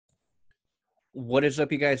What is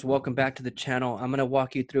up, you guys? Welcome back to the channel. I'm going to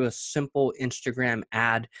walk you through a simple Instagram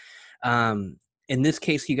ad. Um, in this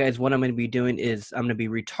case, you guys, what I'm going to be doing is I'm going to be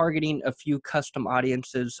retargeting a few custom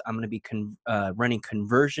audiences. I'm going to be running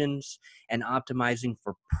conversions and optimizing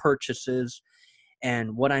for purchases.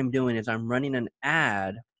 And what I'm doing is I'm running an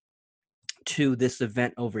ad to this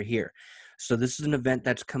event over here. So this is an event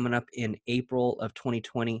that's coming up in April of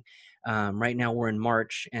 2020. Right now we're in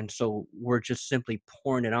March, and so we're just simply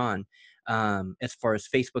pouring it on as far as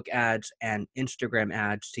Facebook ads and Instagram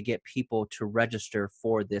ads to get people to register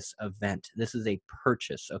for this event. This is a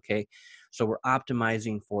purchase, okay? So we're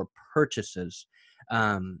optimizing for purchases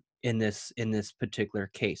in this particular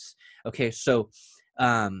case. Okay, so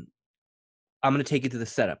I'm going to take you to the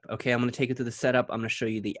setup. Okay. I'm going to take you to the setup. I'm going to show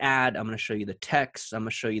you the ad. I'm going to show you the text. I'm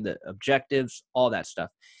going to show you the objectives, all that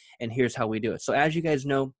stuff. And here's how we do it. So as you guys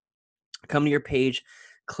know, come to your page,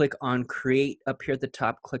 click on create up here at the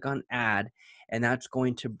top, click on add, and that's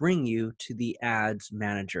going to bring you to the ads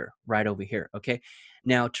manager right over here. Okay.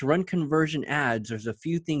 Now to run conversion ads, there's a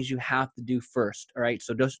few things you have to do first. All right.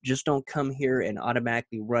 So just don't come here and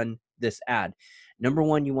automatically run this ad. Number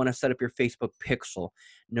one, you want to set up your Facebook pixel.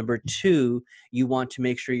 Number two, you want to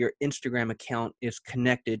make sure your Instagram account is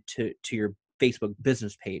connected to your Facebook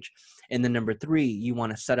business page. And then number three, you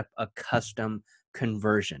want to set up a custom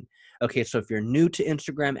conversion. Okay, so if you're new to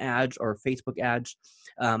Instagram ads or Facebook ads,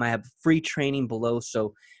 I have free training below.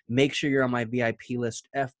 So make sure you're on my VIP list,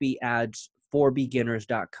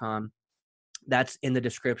 fbads4beginners.com. That's in the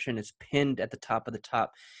description. It's pinned at the top in the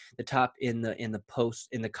post,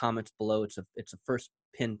 in the comments below. It's a first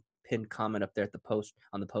pinned comment up there at the post,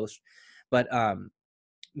 on the post. But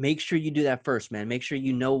make sure you do that first, man. Make sure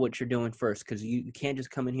you know what you're doing first, because you can't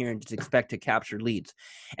just come in here and just expect to capture leads.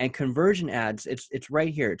 And conversion ads, it's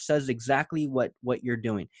right here. It says exactly what you're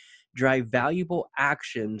doing. Drive valuable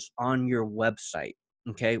actions on your website.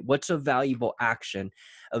 Okay, what's a valuable action?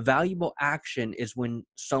 A valuable action is when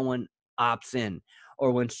someone opts in,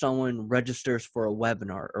 or when someone registers for a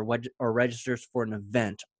webinar, or registers for an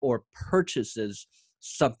event, or purchases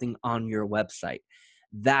something on your website.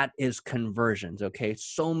 That is conversions. Okay,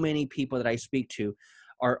 so many people that I speak to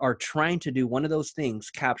are trying to do one of those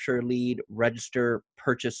things: capture a lead, register,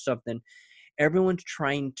 purchase something. Everyone's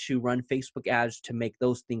trying to run Facebook ads to make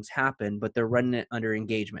those things happen, but they're running it under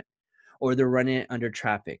engagement, or they're running it under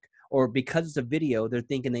traffic, or because it's a video, they're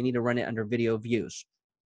thinking they need to run it under video views.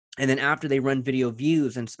 And then after they run video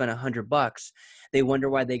views and spend $100, they wonder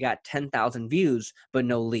why they got 10,000 views but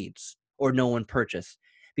no leads, or no one purchased,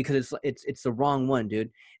 because it's the wrong one,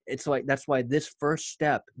 dude. It's like, that's why this first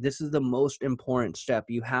step, this is the most important step.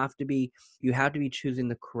 You have to be choosing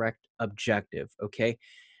the correct objective, okay?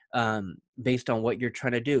 Based on what you're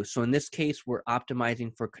trying to do. So in this case, we're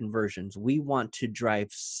optimizing for conversions. We want to drive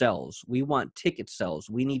sales. We want ticket sales.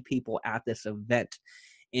 We need people at this event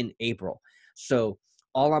in April. So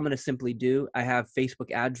all I'm going to simply do, I have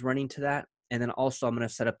Facebook ads running to that. And then also I'm going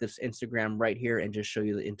to set up this Instagram right here and just show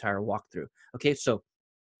you the entire walkthrough. Okay, so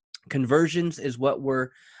conversions is what we're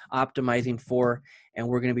optimizing for, and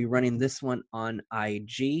we're going to be running this one on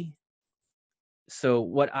IG. So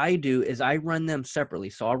what I do is I run them separately.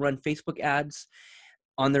 So I'll run Facebook ads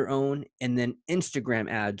on their own, and then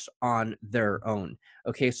Instagram ads on their own.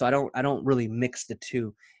 Okay, so I don't really mix the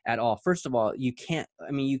two at all. First of all, you can't,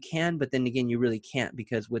 I mean, you can, but then again, you really can't,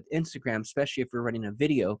 because with Instagram, especially if you're running a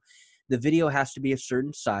video, the video has to be a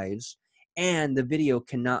certain size, and the video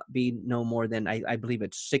cannot be no more than, I believe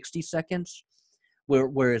it's 60 seconds.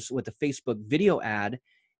 Whereas with the Facebook video ad,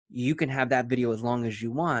 you can have that video as long as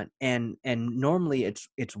you want, and normally it's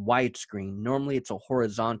widescreen. Normally it's a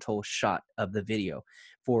horizontal shot of the video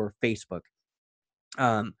for Facebook.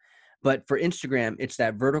 But for Instagram, it's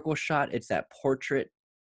that vertical shot. It's that portrait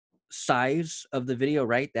size of the video,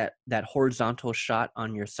 right? That horizontal shot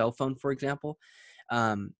on your cell phone, for example.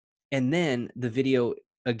 And then the video,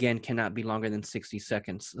 again, cannot be longer than 60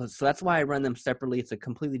 seconds. So that's why I run them separately. It's a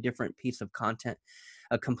completely different piece of content,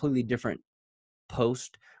 a completely different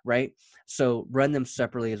post, right? So run them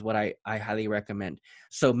separately is what I highly recommend.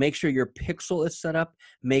 So make sure your pixel is set up.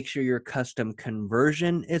 Make sure your custom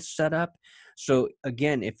conversion is set up. So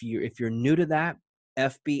again, if you're new to that,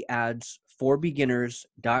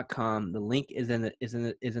 fbads4beginners.com. The link is in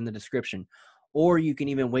the description, or you can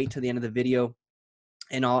even wait to the end of the video,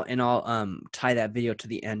 and I'll tie that video to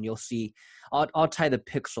the end. You'll see, I'll tie the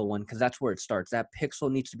pixel one, because that's where it starts. That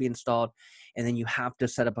pixel needs to be installed, and then you have to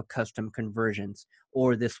set up a custom conversions,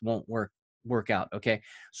 or this won't work out. Okay,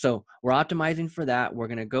 so we're optimizing for that. We're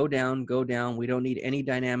gonna go down. We don't need any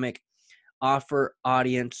dynamic offer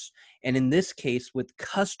audience, and in this case, with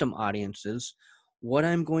custom audiences, what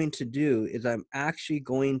I'm going to do is I'm actually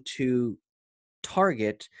going to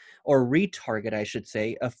target or retarget, I should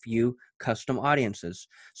say, a few custom audiences.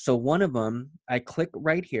 So one of them, I click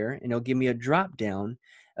right here and it'll give me a drop down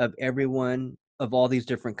of everyone of all these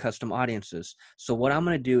different custom audiences. So what I'm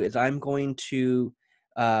going to do is I'm going to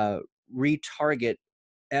retarget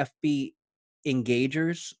FB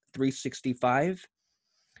engagers 365.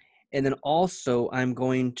 And then also I'm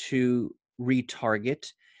going to retarget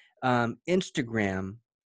Instagram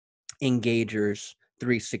engagers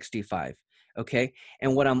 365. Okay.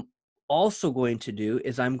 And what I'm also going to do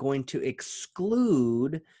is I'm going to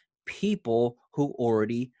exclude people who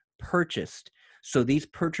already purchased. So these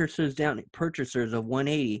purchasers of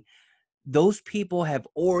 180, those people have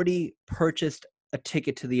already purchased a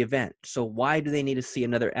ticket to the event. So why do they need to see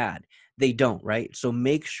another ad? They don't, right? So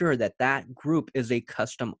make sure that that group is a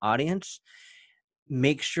custom audience.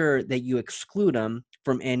 Make sure that you exclude them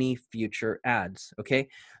from any future ads. Okay.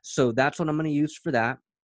 So that's what I'm going to use for that.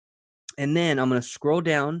 And then I'm going to scroll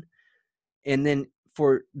down, and then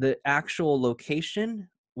for the actual location,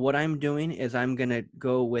 what I'm doing is I'm going to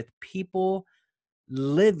go with people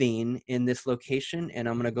living in this location, and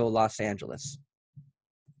I'm going to go Los Angeles.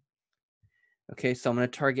 Okay. So I'm going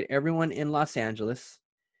to target everyone in Los Angeles,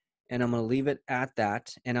 and I'm going to leave it at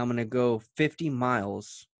that. And I'm going to go 50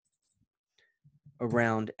 miles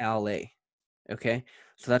around LA. Okay,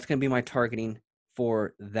 so that's going to be my targeting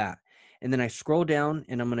for that. And then I scroll down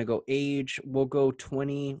and I'm going to go age. We'll go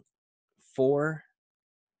 24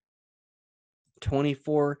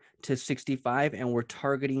 to 65, and we're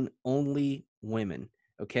targeting only women.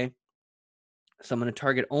 Okay, so I'm going to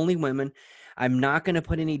target only women. I'm not going to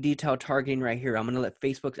put any detailed targeting right here. I'm going to let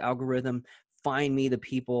Facebook's algorithm find me the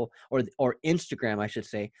people, or Instagram, I should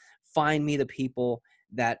say, find me the people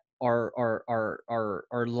that are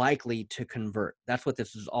likely to convert. That's what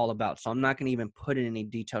this is all about. So I'm not going to even put in any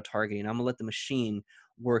detailed targeting. I'm going to let the machine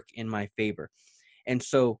work in my favor. And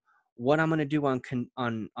so what I'm going to do on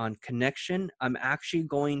connection, I'm actually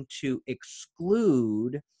going to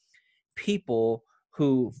exclude people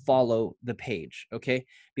who follow the page, okay?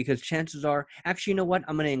 Because chances are, actually, you know what?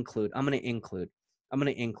 I'm going to include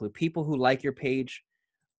people who like your page.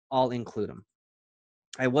 I'll include them.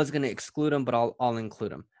 I was going to exclude them, but I'll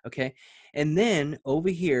include them, okay? And then over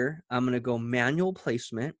here, I'm going to go manual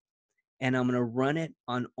placement, and I'm going to run it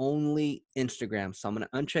on only Instagram. So I'm going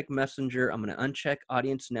to uncheck Messenger. I'm going to uncheck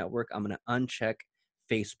Audience Network. I'm going to uncheck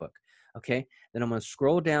Facebook. Okay. Then I'm going to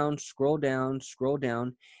scroll down.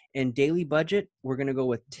 And daily budget, we're going to go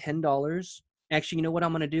with $10. Actually, you know what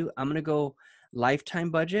I'm going to do? I'm going to go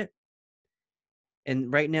lifetime budget.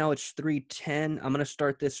 And right now it's $310. I'm going to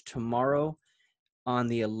start this tomorrow on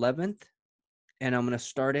the 11th. And I'm going to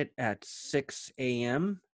start it at 6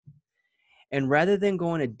 a.m. And rather than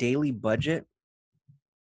going a daily budget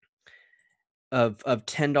of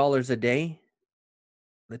 $10 a day,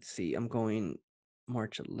 let's see, I'm going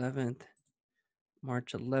March 11th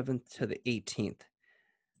to the 18th.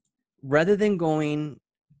 Rather than going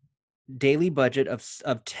daily budget of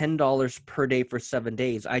 $10 per day for 7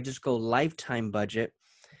 days, I just go lifetime budget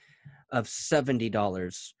of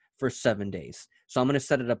 $70 for 7 days. So I'm going to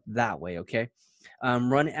set it up that way, okay?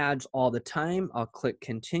 Run ads all the time. I'll click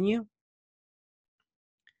continue.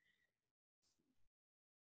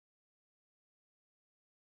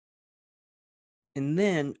 And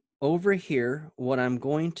then over here, what I'm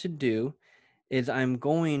going to do is I'm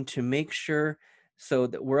going to make sure so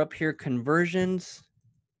that we're up here, conversions.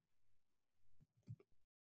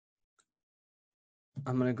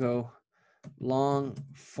 I'm going to go long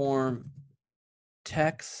form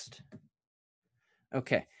text.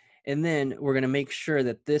 Okay. And then we're going to make sure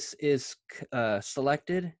that this is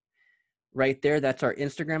selected right there. That's our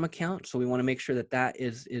Instagram account. So we want to make sure that that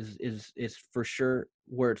is for sure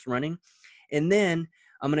where it's running. And then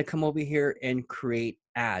I'm going to come over here and create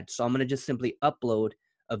ads. So I'm going to just simply upload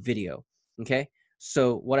a video. Okay.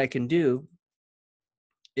 So what I can do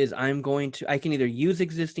is I can either use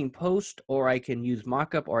existing post, or I can use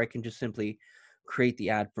mockup, or I can just simply create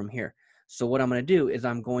the ad from here. So what I'm going to do is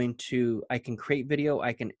I can create video,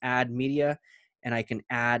 I can add media, and I can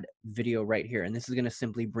add video right here. And this is going to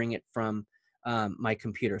simply bring it from my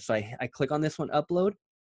computer. So I click on this one, upload,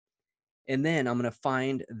 and then I'm going to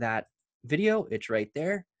find that video. It's right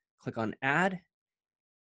there. Click on add.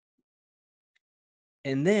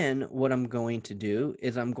 And then what I'm going to do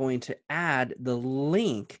is I'm going to add the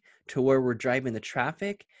link to where we're driving the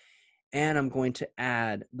traffic, and I'm going to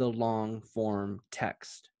add the long form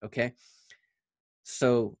text. Okay.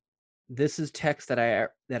 So this is text that I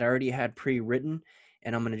already had pre-written,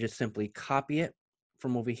 and I'm going to just simply copy it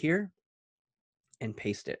from over here and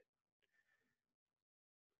paste it.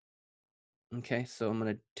 Okay, so I'm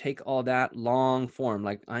gonna take all that long form,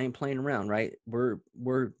 like I ain't playing around, right?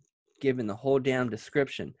 We're giving the whole damn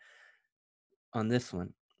description on this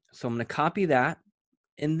one. So I'm gonna copy that,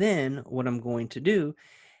 and then what I'm going to do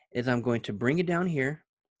is I'm going to bring it down here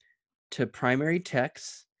to primary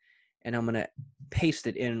text, and I'm gonna paste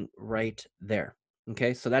it in right there.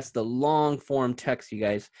 Okay, so that's the long form text, you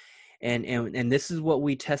guys. And this is what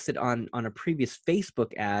we tested on a previous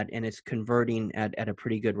Facebook ad, and it's converting at a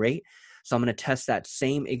pretty good rate. So I'm going to test that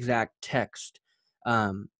same exact text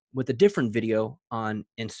with a different video on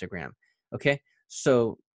Instagram. Okay,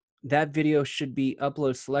 so that video should be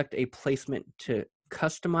uploaded. Select a placement to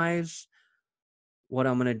customize. What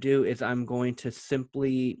I'm going to do is I'm going to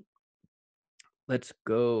simply, let's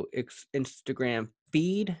go Instagram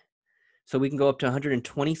feed. So we can go up to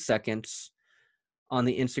 120 seconds on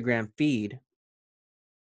the Instagram feed.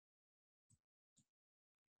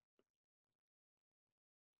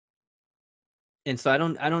 And so I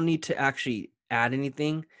don't need to actually add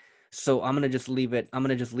anything. So I'm gonna just leave it. I'm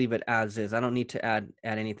gonna just leave it as is. I don't need to add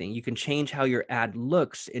anything. You can change how your ad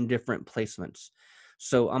looks in different placements.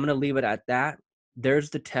 So I'm gonna leave it at that. There's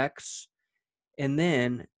the text. And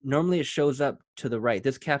then normally it shows up to the right.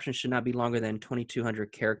 This caption should not be longer than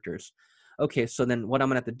 2,200 characters. Okay, so then what I'm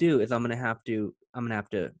gonna have to do is I'm gonna have to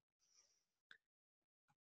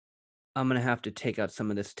take out some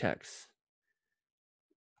of this text.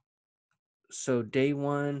 So day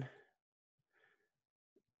one,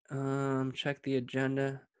 check the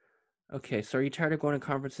agenda. Okay, so are you tired of going to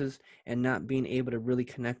conferences and not being able to really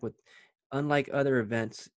connect with? Unlike other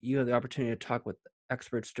events, you have the opportunity to talk with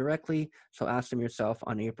experts directly. So ask them yourself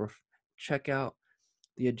on April. Check out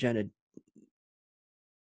the agenda.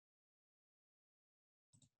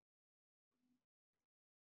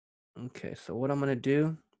 Okay, so what I'm going to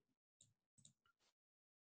do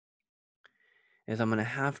is I'm going to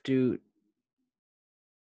have to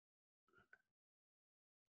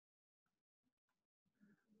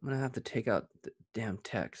take out the damn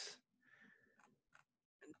text.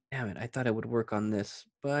 Damn it, I thought it would work on this,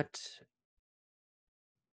 but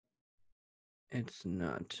it's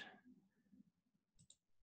not.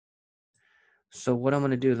 So what I'm going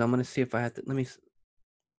to do is I'm going to see if I have to,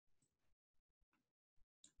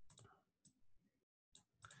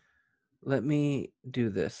 let me do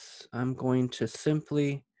this. I'm going to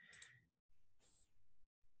simply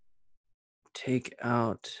take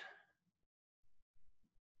out.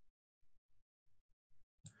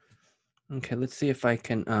 Okay, let's see if I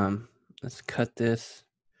can, let's cut this.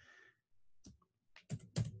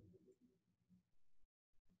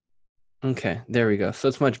 Okay, there we go. So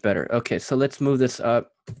it's much better. Okay, so let's move this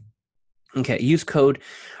up. Okay, use code.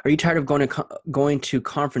 Are you tired of going to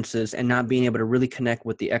conferences and not being able to really connect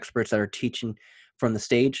with the experts that are teaching from the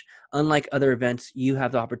stage? Unlike other events, you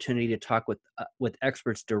have the opportunity to talk with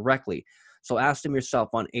experts directly. So ask them yourself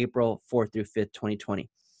on April 4th through 5th, 2020.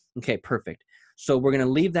 Okay, perfect. So we're going to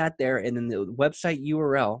leave that there, and then the website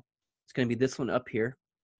URL is going to be this one up here.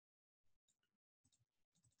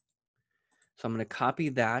 So I'm going to copy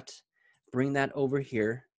that, bring that over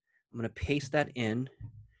here. I'm going to paste that in.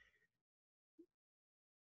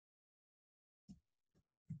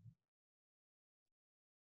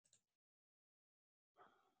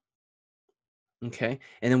 Okay,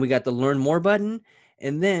 and then we got the learn more button.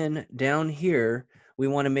 And then down here, we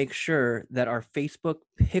want to make sure that our Facebook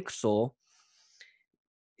pixel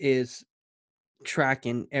is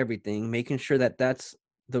tracking everything, making sure that that's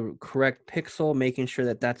the correct pixel, making sure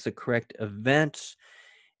that that's the correct event,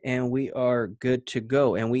 and we are good to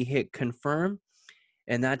go. And we hit confirm,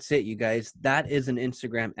 and that's it, you guys. That is an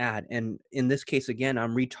Instagram ad. And in this case, again,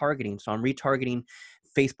 I'm retargeting. So I'm retargeting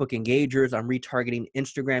Facebook engagers. I'm retargeting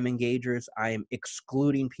Instagram engagers. I am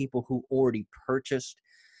excluding people who already purchased.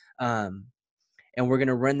 And we're going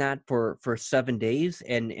to run that for 7 days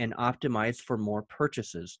and optimize for more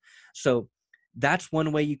purchases. So that's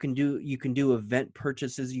one way you can do event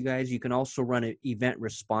purchases, you guys. You can also run event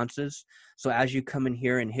responses. So as you come in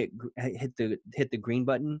here and hit the green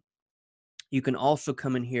button, you can also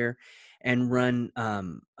come in here and run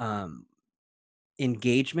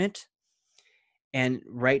engagement, and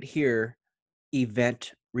right here,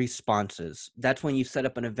 event responses. That's when you set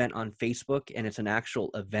up an event on Facebook and it's an actual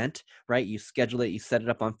event, right? You schedule it, you set it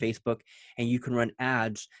up on Facebook, and you can run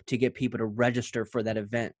ads to get people to register for that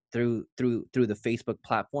event through the Facebook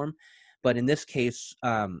platform. But in this case,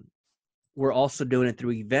 we're also doing it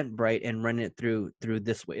through Eventbrite and running it through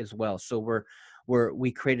this way as well. So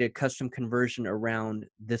we created a custom conversion around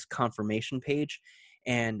this confirmation page,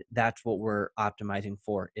 and that's what we're optimizing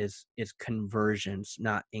for is conversions,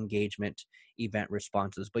 not engagement event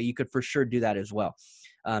responses. But you could for sure do that as well.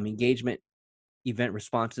 Engagement event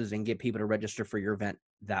responses and get people to register for your event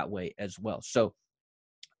that way as well. So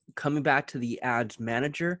coming back to the ads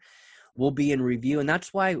manager, will be in review. And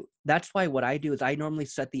that's why what I do is I normally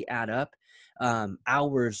set the ad up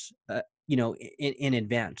hours, in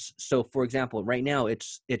advance. So for example, right now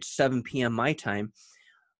it's 7 p.m. my time.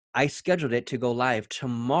 I scheduled it to go live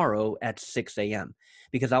tomorrow at 6 a.m.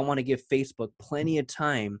 because I want to give Facebook plenty of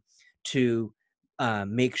time to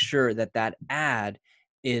make sure that that ad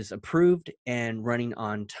is approved and running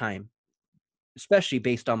on time, especially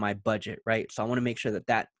based on my budget, right? So I want to make sure that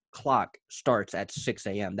that clock starts at 6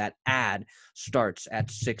 a.m. That ad starts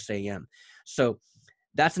at 6 a.m. So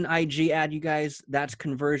that's an IG ad, you guys. That's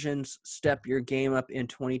conversions. Step your game up in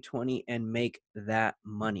 2020 and make that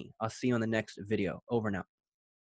money. I'll see you on the next video. Over now.